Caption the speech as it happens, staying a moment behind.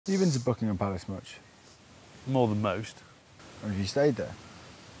Have you been to Buckingham Palace much? More than most. Have you stayed there?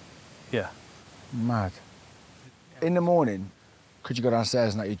 Yeah. Mad. In the morning, could you go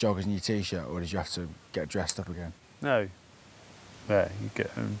downstairs and let your joggers and your t-shirt, or did you have to get dressed up again? No. Yeah, you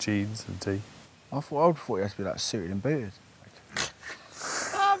get jeans and tee. I would thought you had to be like suited and booted.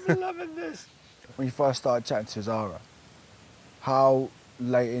 I'm loving this. When you first started chatting to Zara, how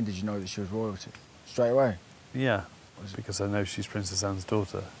late in did you know that she was royalty? Straight away? Yeah, because I know she's Princess Anne's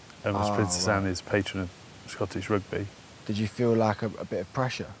daughter. And Princess Anne is patron of Scottish rugby. Did you feel like a bit of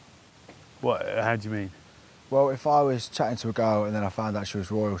pressure? What? How do you mean? Well, if I was chatting to a girl and then I found out she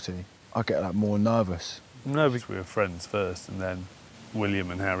was royalty, I'd get like more nervous. No, because we were friends first, and then William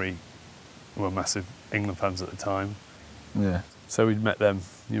and Harry were massive England fans at the time. Yeah. So we'd met them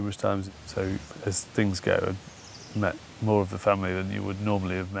numerous times. So as things go, I met more of the family than you would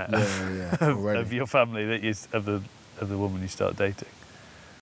normally have met Yeah. of your family, of the woman you start dating.